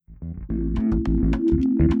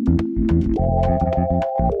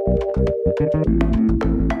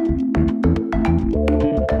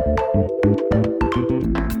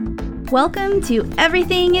Welcome to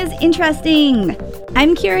Everything is Interesting.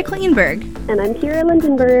 I'm Kira Kleinberg. And I'm Kira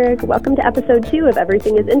Lindenberg. Welcome to episode 2 of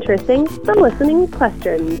Everything is Interesting, the listening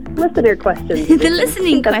questions. Listener questions. The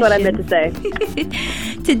listening questions. That's what I meant to say.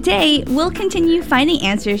 Today, we'll continue finding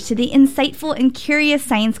answers to the insightful and curious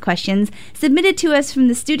science questions submitted to us from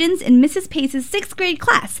the students in Mrs. Pace's 6th grade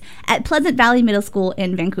class at Pleasant Valley Middle School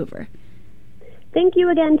in Vancouver. Thank you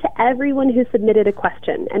again to everyone who submitted a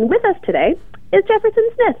question. And with us today is Jefferson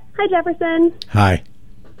Smith. Hi, Jefferson. Hi.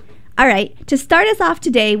 All right, to start us off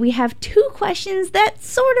today, we have 2 questions that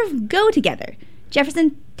sort of go together.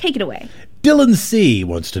 Jefferson, take it away. Dylan C.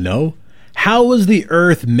 wants to know, how was the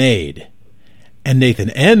Earth made? And Nathan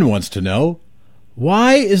N. wants to know,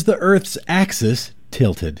 why is the Earth's axis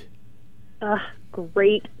tilted?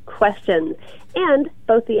 Great questions. And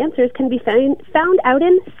both the answers can be found out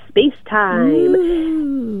in space-time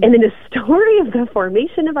and in the story of the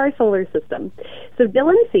formation of our solar system. So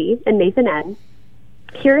Dylan C. and Nathan N.,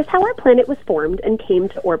 here's how our planet was formed and came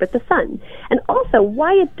to orbit the sun, and also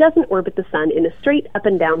why it doesn't orbit the sun in a straight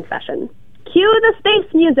up-and-down fashion. Cue the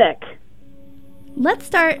space music! Let's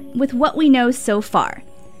start with what we know so far.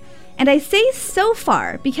 And I say so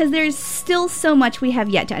far because there's still so much we have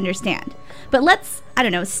yet to understand. But let's,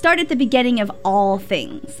 start at the beginning of all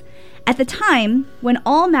things. At the time when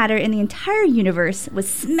all matter in the entire universe was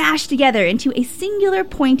smashed together into a singular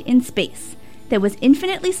point in space that was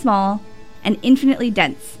infinitely small and infinitely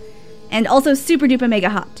dense, and also super duper mega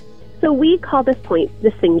hot. So we call this point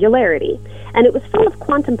the singularity, and it was full of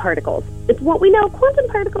quantum particles. It's what we know, quantum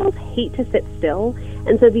particles hate to sit still,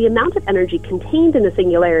 and so the amount of energy contained in the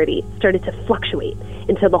singularity started to fluctuate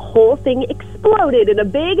until the whole thing exploded in a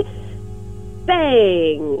big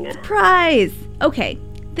bang. Surprise! Okay,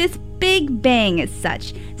 this big bang as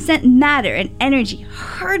such sent matter and energy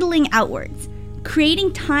hurtling outwards,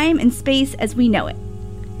 creating time and space as we know it.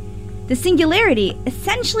 The singularity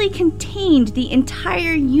essentially contained the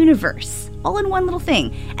entire universe, all in one little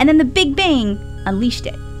thing, and then the Big Bang unleashed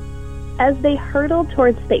it. As they hurtled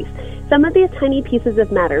towards space, some of these tiny pieces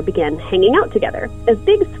of matter began hanging out together as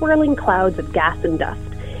big swirling clouds of gas and dust.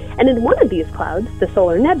 And in one of these clouds, the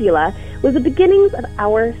solar nebula, was the beginnings of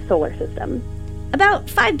our solar system. About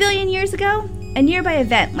 5 billion years ago, a nearby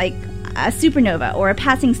event like a supernova or a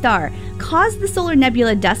passing star caused the solar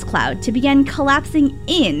nebula dust cloud to begin collapsing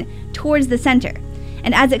in towards the center.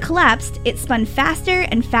 And as it collapsed, it spun faster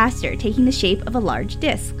and faster, taking the shape of a large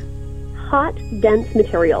disk. Hot, dense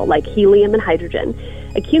material like helium and hydrogen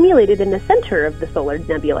accumulated in the center of the solar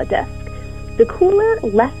nebula disk. The cooler,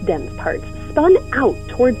 less dense parts spun out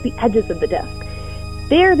towards the edges of the disk.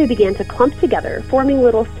 There they began to clump together, forming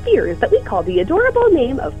little spheres that we call the adorable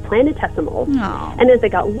name of planetesimals. Aww. And as they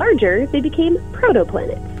got larger, they became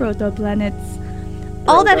protoplanets.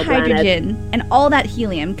 All that hydrogen and all that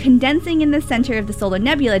helium condensing in the center of the solar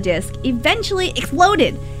nebula disk eventually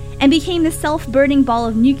exploded and became the self-burning ball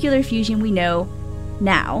of nuclear fusion we know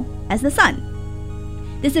now as the sun.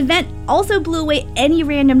 This event also blew away any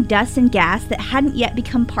random dust and gas that hadn't yet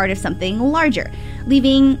become part of something larger,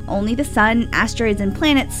 leaving only the sun, asteroids, and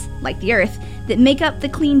planets, like the Earth, that make up the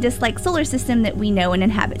clean disk-like solar system that we know and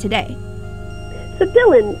inhabit today. So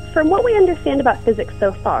Dylan, from what we understand about physics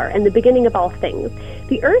so far and the beginning of all things,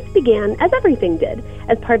 the Earth began, as everything did,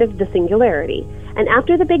 as part of the singularity. And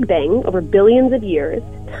after the Big Bang, over billions of years,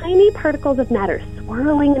 tiny particles of matter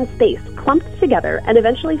swirling in space clumped together and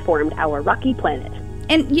eventually formed our rocky planet.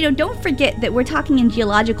 And, don't forget that we're talking in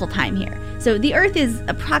geological time here. So the Earth is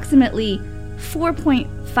approximately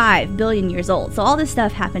 4.5 billion years old. So all this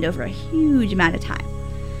stuff happened over a huge amount of time.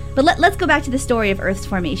 But let's go back to the story of Earth's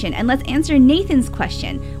formation, and let's answer Nathan's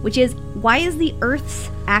question, which is, why is the Earth's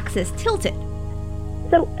axis tilted?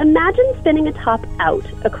 So imagine spinning a top out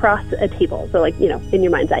across a table. So in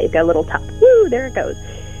your mind's eye, you've got a little top. Woo, there it goes.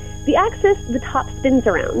 The axis the top spins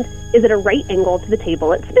around is at a right angle to the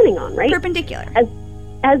table it's spinning on, right? Perpendicular.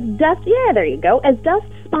 As dust, there you go. As dust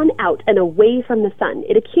spun out and away from the sun,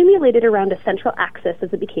 it accumulated around a central axis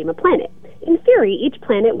as it became a planet. In theory, each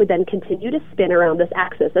planet would then continue to spin around this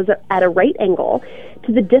axis at a right angle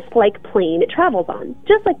to the disk-like plane it travels on,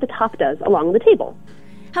 just like the top does along the table.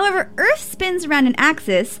 However, Earth spins around an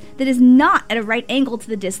axis that is not at a right angle to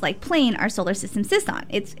the disk-like plane our solar system sits on.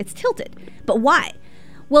 It's tilted. But why?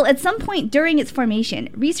 Well, at some point during its formation,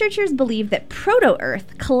 researchers believe that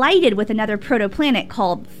proto-Earth collided with another protoplanet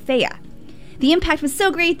called Theia. The impact was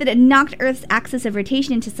so great that it knocked Earth's axis of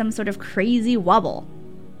rotation into some sort of crazy wobble.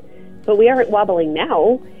 But we aren't wobbling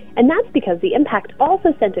now. And that's because the impact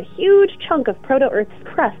also sent a huge chunk of proto-Earth's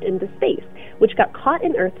crust into space, which got caught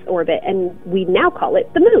in Earth's orbit, and we now call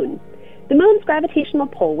it the Moon. The Moon's gravitational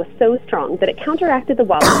pull was so strong that it counteracted the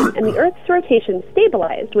wobbling, and the Earth's rotation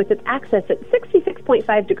stabilized with its axis at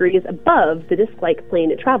 66.5 degrees above the disk-like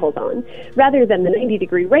plane it travels on, rather than the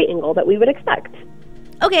 90-degree right angle that we would expect.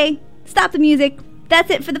 Okay, stop the music. That's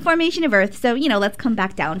it for the formation of Earth, so, let's come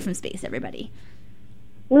back down from space, everybody.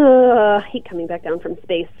 I hate coming back down from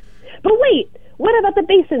space. But wait, what about the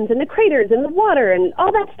basins and the craters and the water and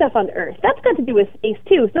all that stuff on Earth? That's got to do with space,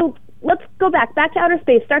 too, so let's go back to outer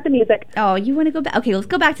space. Start the music. Oh, you want to go back? Okay, let's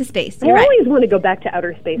go back to space. I always want to go back to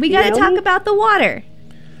outer space. We got to talk about the water.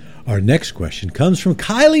 Our next question comes from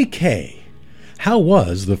Kylie K. How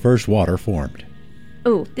was the first water formed?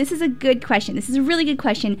 Oh, this is a good question. This is a really good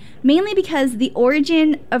question, mainly because the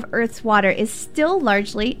origin of Earth's water is still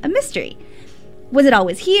largely a mystery. Was it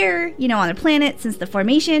always here, on the planet since the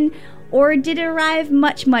formation, or did it arrive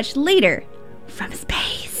much, much later from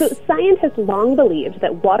space? So scientists long believed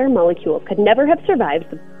that water molecules could never have survived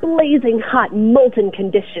the blazing hot molten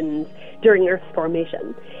conditions during Earth's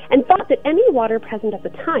formation, and thought that any water present at the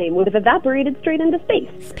time would have evaporated straight into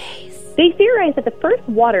space. They theorized that the first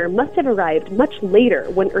water must have arrived much later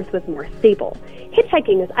when Earth was more stable,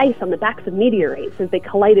 hitchhiking as ice on the backs of meteorites as they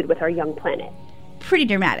collided with our young planet. Pretty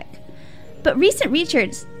dramatic. But recent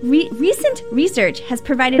research has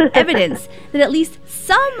provided evidence that at least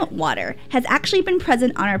some water has actually been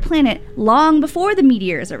present on our planet long before the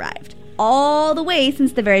meteors arrived, all the way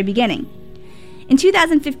since the very beginning. In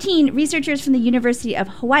 2015, researchers from the University of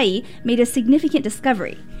Hawaii made a significant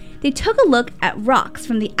discovery. They took a look at rocks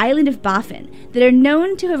from the island of Baffin that are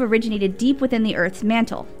known to have originated deep within the Earth's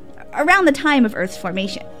mantle, around the time of Earth's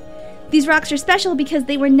formation. These rocks are special because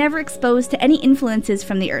they were never exposed to any influences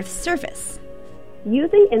from the Earth's surface.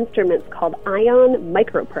 Using instruments called ion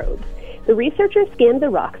microprobes, the researchers scanned the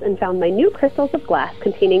rocks and found minute crystals of glass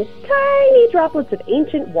containing tiny droplets of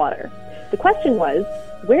ancient water. The question was,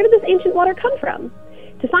 where did this ancient water come from?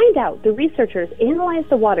 To find out, the researchers analyzed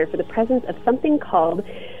the water for the presence of something called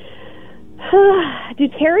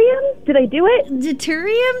deuterium? Did I do it?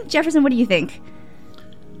 Deuterium? Jefferson, what do you think?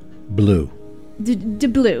 Blue.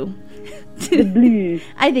 Blue. Blue.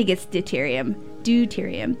 I think it's deuterium.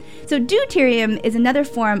 Deuterium. So deuterium is another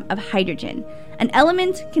form of hydrogen, an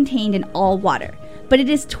element contained in all water, but it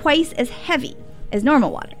is twice as heavy as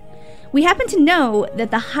normal water. We happen to know that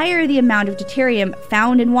the higher the amount of deuterium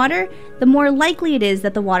found in water, the more likely it is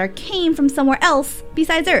that the water came from somewhere else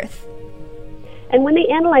besides Earth. And when they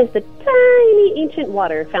analyzed the tiny ancient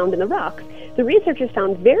water found in the rocks, the researchers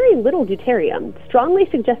found very little deuterium, strongly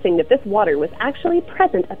suggesting that this water was actually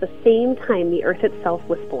present at the same time the Earth itself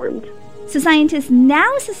was formed. So scientists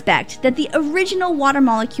now suspect that the original water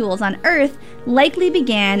molecules on Earth likely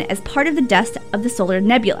began as part of the dust of the solar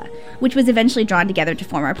nebula, which was eventually drawn together to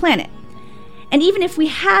form our planet. And even if we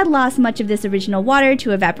had lost much of this original water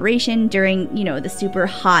to evaporation during, the super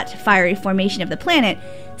hot, fiery formation of the planet,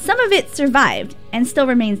 some of it survived and still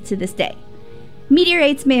remains to this day.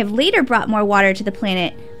 Meteorites may have later brought more water to the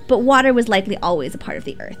planet, but water was likely always a part of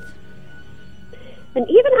the Earth. And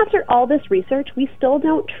even after all this research, we still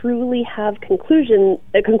don't truly have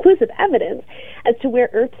conclusive evidence as to where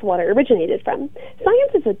Earth's water originated from.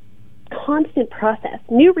 Science is a constant process.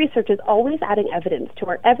 New research is always adding evidence to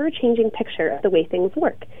our ever-changing picture of the way things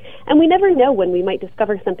work. And we never know when we might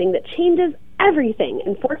discover something that changes everything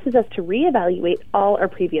and forces us to reevaluate all our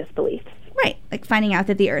previous beliefs. Right, like finding out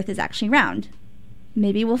that the Earth is actually round.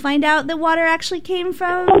 Maybe we'll find out that water actually came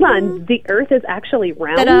from... Hold on, the Earth is actually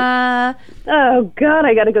round? Ta-da! Oh, God,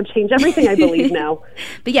 I gotta go change everything I believe now.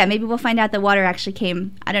 But yeah, maybe we'll find out that water actually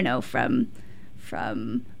came, I don't know, from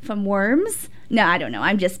worms? No, I don't know.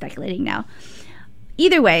 I'm just speculating now.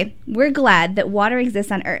 Either way, we're glad that water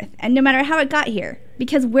exists on Earth, and no matter how it got here,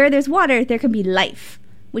 because where there's water, there can be life.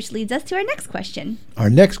 Which leads us to our next question. Our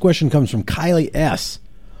next question comes from Kylie S.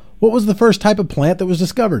 What was the first type of plant that was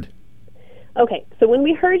discovered? Okay, so when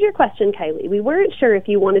we heard your question, Kylie, we weren't sure if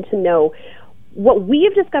you wanted to know what we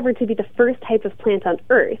have discovered to be the first type of plant on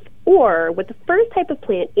Earth, or what the first type of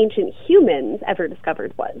plant ancient humans ever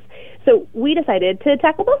discovered was. So we decided to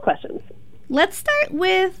tackle both questions. Let's start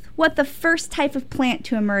with what the first type of plant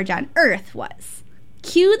to emerge on Earth was.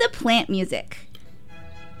 Cue the plant music.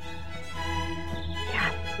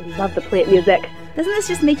 Yes, we love the plant music. Doesn't this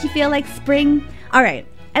just make you feel like spring? All right,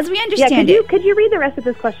 as we understand could you read the rest of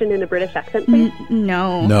this question in a British accent, please?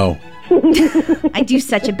 No. No. I do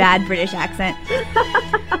such a bad British accent.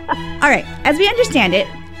 All right, as we understand it,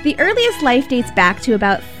 the earliest life dates back to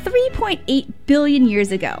about 3.8 billion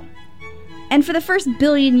years ago. And for the first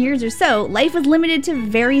billion years or so, life was limited to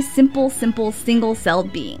very simple,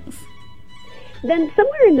 single-celled beings. Then,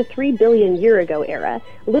 somewhere in the 3 billion year ago era,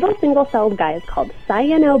 little single-celled guys called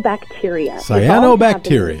cyanobacteria.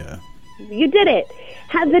 Cyanobacteria. You did it!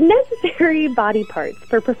 Had the necessary body parts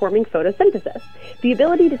for performing photosynthesis, the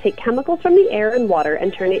ability to take chemicals from the air and water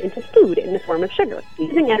and turn it into food in the form of sugar,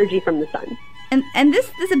 using energy from the sun. And this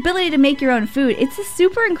ability to make your own food, it's a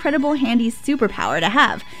super incredible handy superpower to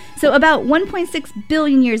have. So about 1.6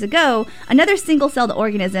 billion years ago, another single-celled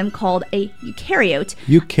organism called a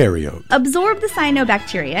eukaryote absorbed the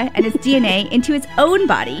cyanobacteria and its DNA into its own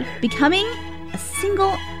body, becoming a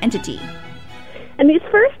single entity. And these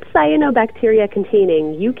first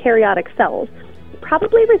cyanobacteria-containing eukaryotic cells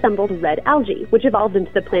probably resembled red algae, which evolved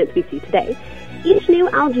into the plants we see today. Each new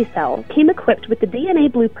algae cell came equipped with the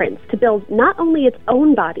DNA blueprints to build not only its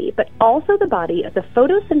own body, but also the body of the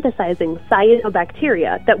photosynthesizing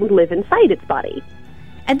cyanobacteria that would live inside its body.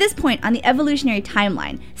 At this point on the evolutionary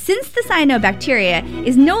timeline, since the cyanobacteria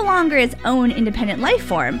is no longer its own independent life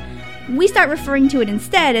form, we start referring to it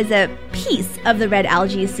instead as a piece of the red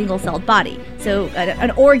algae's single-celled body. So an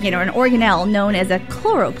organ or an organelle known as a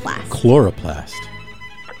chloroplast. Chloroplast.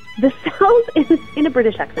 The cells, in a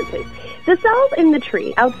British accent please, the cells in the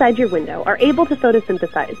tree outside your window are able to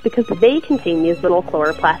photosynthesize because they contain these little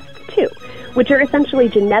chloroplasts too, which are essentially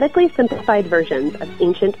genetically simplified versions of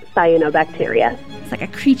ancient cyanobacteria. It's like a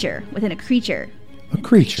creature within a creature. A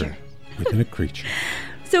creature within a creature.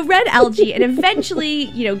 So red algae and eventually,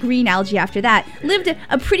 green algae after that, lived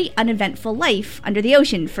a pretty uneventful life under the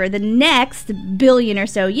ocean for the next billion or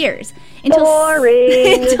so years.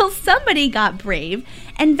 Until somebody got brave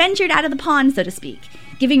and ventured out of the pond, so to speak,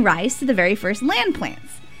 giving rise to the very first land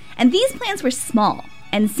plants. And these plants were small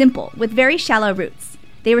and simple, with very shallow roots.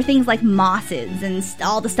 They were things like mosses and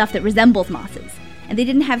all the stuff that resembles mosses. And they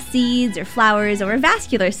didn't have seeds or flowers or a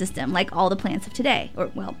vascular system like all the plants of today, or,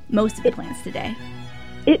 well, most of the plants today.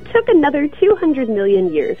 It took another 200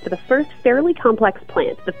 million years for the first fairly complex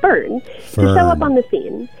plant, the fern, to show up on the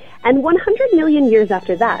scene, and 100 million years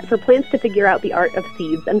after that for plants to figure out the art of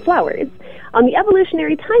seeds and flowers. On the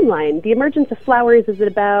evolutionary timeline, the emergence of flowers is at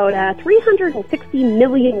about 360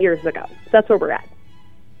 million years ago. That's where we're at.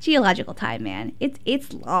 Geological time, man.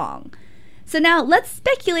 It's long. So now let's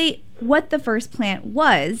speculate what the first plant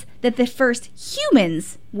was that the first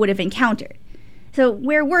humans would have encountered. So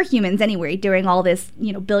where were humans anyway during all this,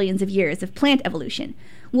 billions of years of plant evolution?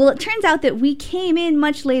 Well, it turns out that we came in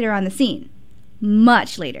much later on the scene.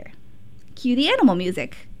 Much later. Cue the animal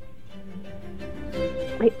music.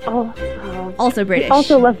 Also British. I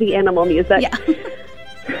also love the animal music. Yeah.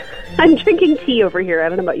 I'm drinking tea over here. I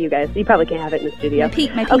don't know about you guys. You probably can't have it in the studio. My pee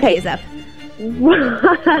is up.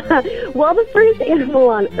 Well, the first animal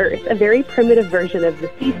on Earth, a very primitive version of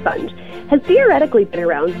the sea sponge, has theoretically been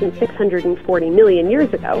around since 640 million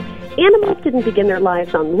years ago. Animals didn't begin their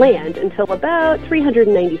lives on land until about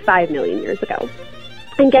 395 million years ago.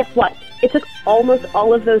 And guess what? It took almost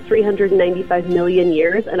all of those 395 million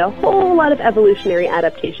years and a whole lot of evolutionary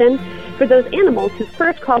adaptation for those animals who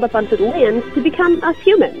first crawled up onto the land to become us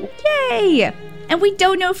humans. Yay! And we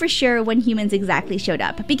don't know for sure when humans exactly showed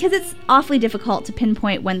up, because it's awfully difficult to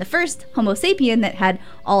pinpoint when the first Homo sapien that had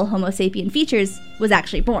all Homo sapien features was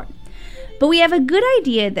actually born. But we have a good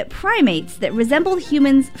idea that primates that resembled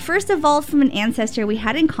humans first evolved from an ancestor we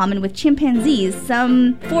had in common with chimpanzees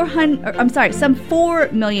some 4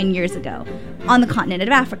 million years ago on the continent of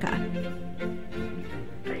Africa.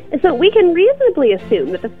 So we can reasonably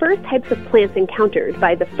assume that the first types of plants encountered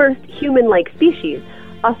by the first human-like species,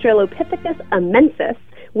 Australopithecus amensis,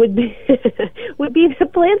 would be the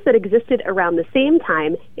plants that existed around the same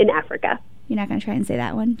time in Africa. You're not going to try and say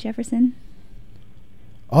that one, Jefferson?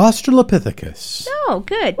 Australopithecus. Oh,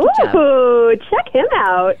 good. Good job. Check him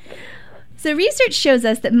out. So research shows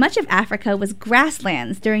us that much of Africa was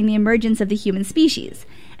grasslands during the emergence of the human species,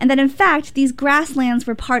 and that in fact these grasslands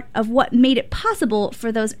were part of what made it possible for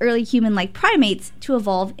those early human-like primates to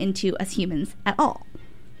evolve into us humans at all.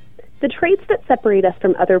 The traits that separate us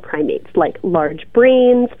from other primates, like large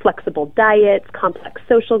brains, flexible diets, complex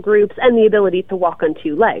social groups, and the ability to walk on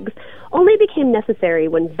two legs, only became necessary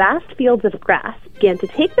when vast fields of grass began to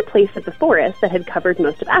take the place of the forest that had covered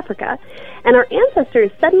most of Africa, and our ancestors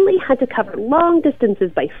suddenly had to cover long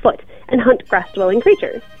distances by foot and hunt grass-dwelling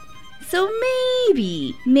creatures. So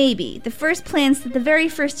maybe, the first plants that the very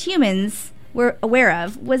first humans were aware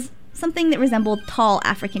of was something that resembled tall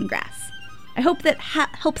African grass. I hope that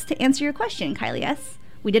helps to answer your question, Kylie S.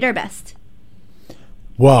 We did our best.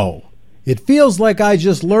 Whoa. It feels like I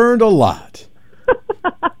just learned a lot.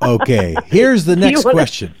 Okay, here's the next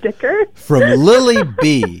question. Sticker? From Lily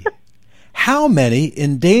B. How many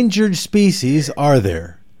endangered species are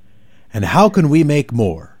there? And how can we make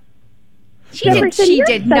more? She did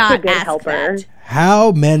such not a good ask helper. that.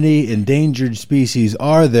 How many endangered species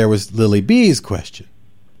are there was Lily B's question.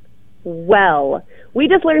 Well, we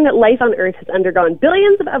just learned that life on Earth has undergone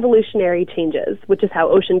billions of evolutionary changes, which is how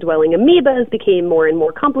ocean-dwelling amoebas became more and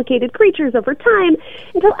more complicated creatures over time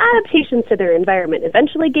until adaptations to their environment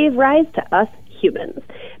eventually gave rise to us humans.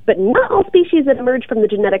 But not all species that emerge from the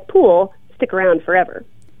genetic pool stick around forever.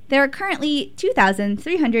 There are currently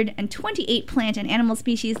 2,328 plant and animal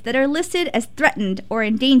species that are listed as threatened or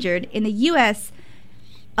endangered in the U.S.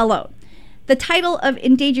 alone. The title of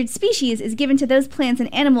endangered species is given to those plants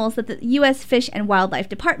and animals that the U.S. Fish and Wildlife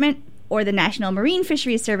Department or the National Marine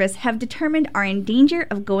Fisheries Service have determined are in danger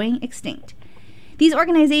of going extinct. These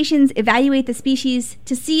organizations evaluate the species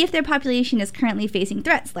to see if their population is currently facing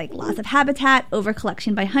threats like loss of habitat,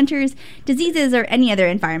 overcollection by hunters, diseases, or any other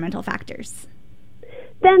environmental factors.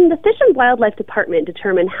 Then the Fish and Wildlife Department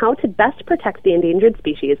determine how to best protect the endangered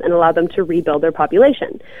species and allow them to rebuild their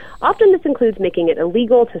population. Often this includes making it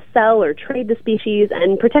illegal to sell or trade the species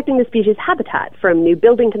and protecting the species' habitat from new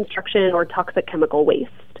building construction or toxic chemical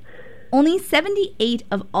waste. Only 78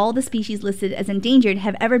 of all the species listed as endangered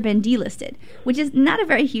have ever been delisted, which is not a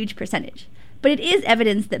very huge percentage. But it is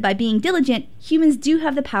evidence that by being diligent, humans do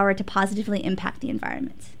have the power to positively impact the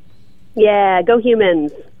environment. Yeah, go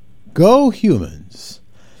humans. Go humans.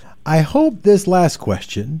 I hope this last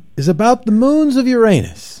question is about the moons of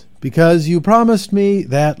Uranus, because you promised me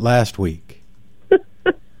that last week.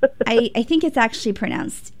 I think it's actually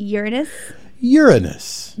pronounced Uranus,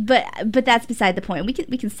 Uranus. but that's beside the point. We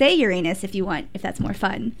can say Uranus if you want, if that's more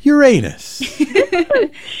fun. Uranus.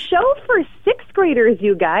 Show for sixth graders,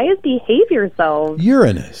 you guys. Behave yourselves.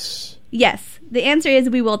 Uranus. Yes, the answer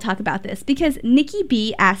is we will talk about this because Nikki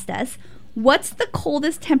B asked us, what's the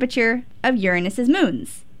coldest temperature of Uranus's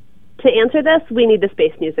moons? To answer this, we need the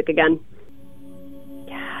space music again.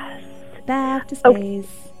 Yes. Back to space.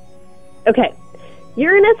 Okay.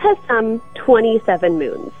 Uranus has some 27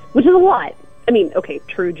 moons, which is a lot. I mean, okay,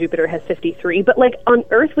 true, Jupiter has 53, but like on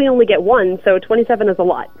Earth we only get one, so 27 is a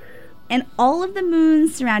lot. And all of the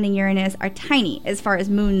moons surrounding Uranus are tiny as far as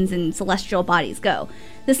moons and celestial bodies go.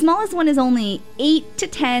 The smallest one is only 8 to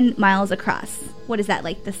 10 miles across. What is that,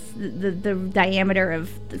 like the diameter of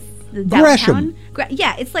the downtown? Gresham.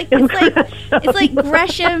 It's like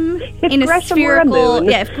Gresham in a Gresham spherical. were a moon.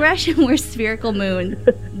 Yeah, if Gresham were a spherical moon,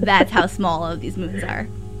 that's how small all of these moons are.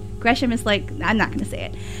 Gresham is like, I'm not going to say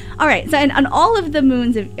it. All right, so and all of the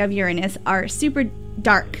moons of Uranus are super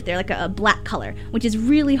dark. They're like a black color, which is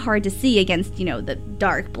really hard to see against, the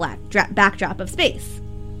dark black backdrop of space.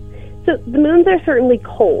 So the moons are certainly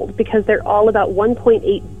cold because they're all about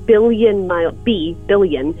 1.8 billion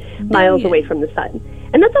miles away from the sun.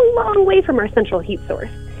 And that's a long way from our central heat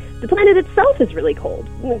source. The planet itself is really cold.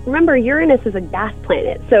 Remember, Uranus is a gas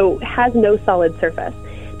planet, so has no solid surface.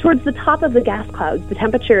 Towards the top of the gas clouds, the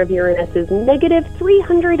temperature of Uranus is negative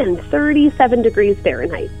 337 degrees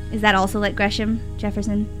Fahrenheit. Is that also like Gresham,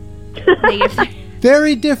 Jefferson? Negative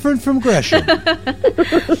Very different from Gresham.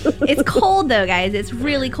 It's cold, though, guys. It's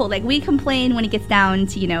really cold. Like, we complain when it gets down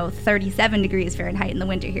to, 37 degrees Fahrenheit in the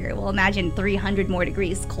winter here. Well, imagine 300 more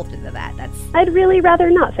degrees colder than that. I'd really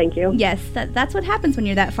rather not, thank you. Yes, that's what happens when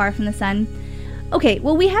you're that far from the sun. Okay,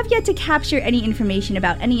 well, we have yet to capture any information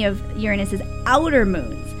about any of Uranus's outer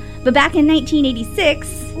moons. But back in 1986,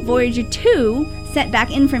 Voyager 2 sent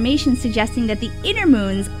back information suggesting that the inner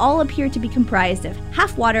moons all appear to be comprised of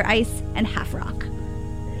half water ice and half rock.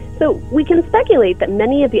 So we can speculate that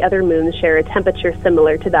many of the other moons share a temperature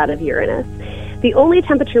similar to that of Uranus. The only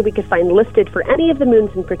temperature we could find listed for any of the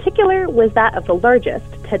moons in particular was that of the largest,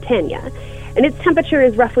 Titania, and its temperature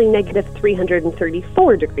is roughly negative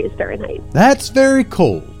 334 degrees Fahrenheit. That's very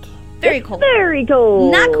cold. Very cold. Very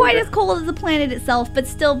cold. Not quite as cold as the planet itself, but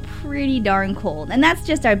still pretty darn cold. And that's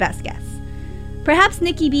just our best guess. Perhaps,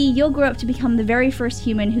 Nikki B, you'll grow up to become the very first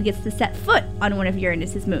human who gets to set foot on one of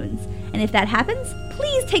Uranus's moons. And if that happens,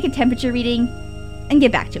 please take a temperature reading and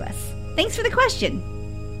get back to us. Thanks for the question.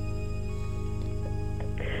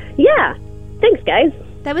 Yeah. Thanks, guys.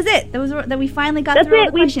 That was it. That we finally got That's through all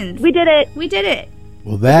it. the questions. We did it. We did it.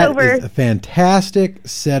 Well, that over. is a fantastic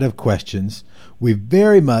set of questions. We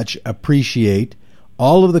very much appreciate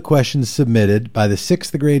all of the questions submitted by the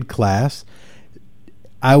 6th grade class.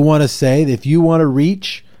 I want to say that if you want to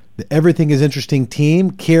reach the Everything is Interesting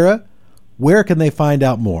team, Kira, where can they find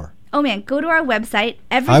out more? Oh, man, go to our website.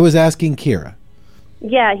 I was asking Kira.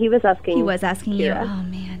 Yeah, he was asking. He was asking you. Kira. Oh,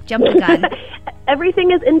 man. Jump the gun.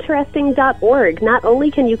 everythingisinteresting.org. Not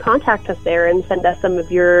only can you contact us there and send us some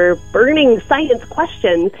of your burning science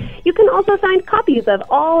questions, you can also find copies of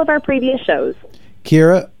all of our previous shows.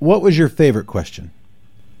 Kira, what was your favorite question?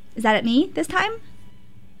 Is that at me this time?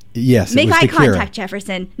 Yes, Make it was eye to Kira. contact,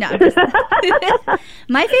 Jefferson. No, I'm just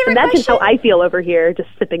my favorite Imagine question. how I feel over here just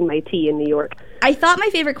sipping my tea in New York. I thought my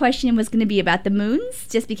favorite question was going to be about the moons,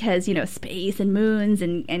 just because, space and moons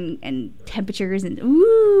and temperatures and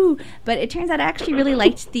ooh. But it turns out I actually really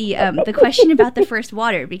liked the question about the first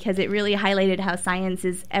water, because it really highlighted how science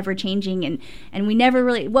is ever changing, and we never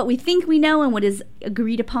really, what we think we know and what is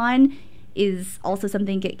agreed upon is also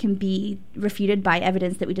something that can be refuted by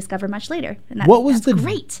evidence that we discover much later. And What was the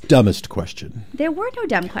great. dumbest question? There were no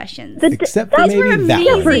dumb questions. Except for These were maybe that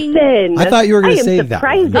one. amazing. I thought you were going to say I am that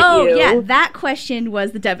surprised one. at Oh, you. yeah, that question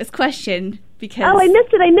was the dumbest question, because Oh, I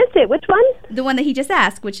missed it. Which one? the one that he just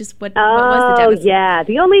asked, which is what was the Oh, dumbest. yeah.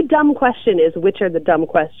 The only dumb question is, which are the dumb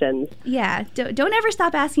questions? Yeah, don't ever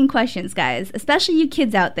stop asking questions, guys, especially you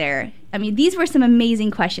kids out there. I mean, these were some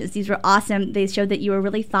amazing questions. These were awesome. They showed that you were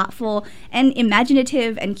really thoughtful and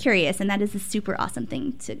imaginative and curious, and that is a super awesome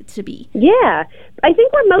thing to be. Yeah. I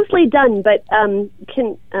think we're mostly done, but can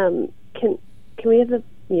we have the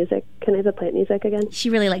music? Can I have the plant music again? She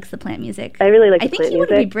really likes the plant music. I really like I the think plant you want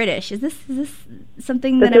to be music. British. Is this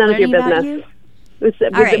something That's that I'm none of your learning about business. you? We're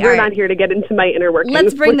all not right. here to get into my inner workings.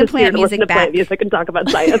 Let's bring We're the just here plant to listen music to plant back. music and talk about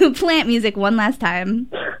science. Plant music one last time.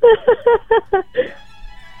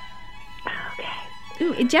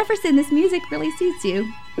 Ooh, Jefferson, this music really suits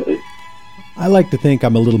you. I like to think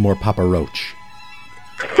I'm a little more Papa Roach.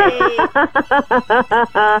 You know,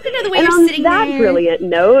 the way And you're on sitting that there, brilliant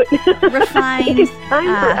note, refined. it's time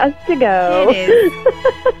for us to go. It is.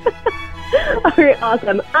 All right,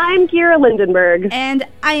 awesome. I'm Kira Lindenberg. And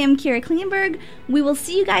I am Kira Kleinberg. We will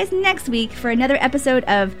see you guys next week for another episode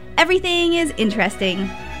of Everything is Interesting.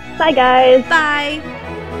 Bye, guys.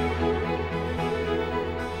 Bye.